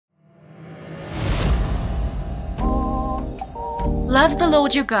Love the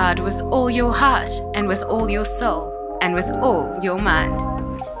Lord your God with all your heart, and with all your soul, and with all your mind.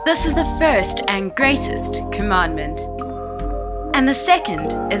 This is the first and greatest commandment. And the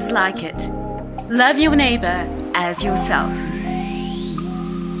second is like it. Love your neighbor as yourself.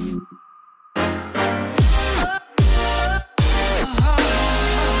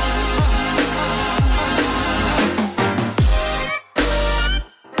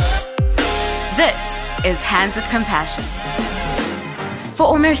 This is Hands of Compassion. For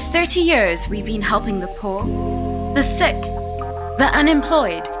almost 30 years, we've been helping the poor, the sick, the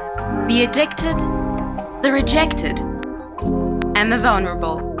unemployed, the addicted, the rejected, and the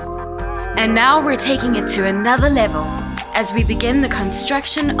vulnerable. And now we're taking it to another level as we begin the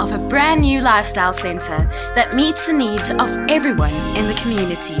construction of a brand new lifestyle center that meets the needs of everyone in the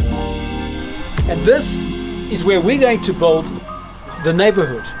community. And this is where we're going to build the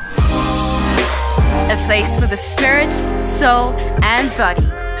neighborhood. A place for the spirit, soul, and body.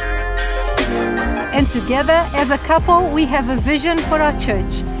 And together, as a couple, we have a vision for our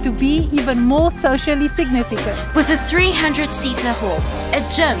church to be even more socially significant. With a 300-seater hall, a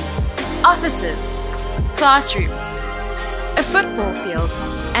gym, offices, classrooms, a football field,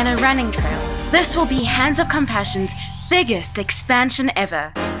 and a running trail. This will be Hands of Compassion's biggest expansion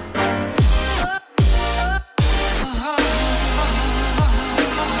ever.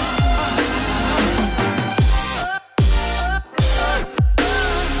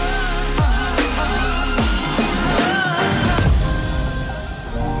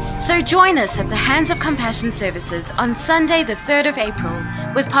 So join us at the Hands of Compassion services on Sunday the 3rd of April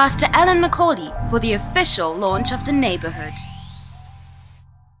with Pastor Alan McCauley for the official launch of the neighborhood.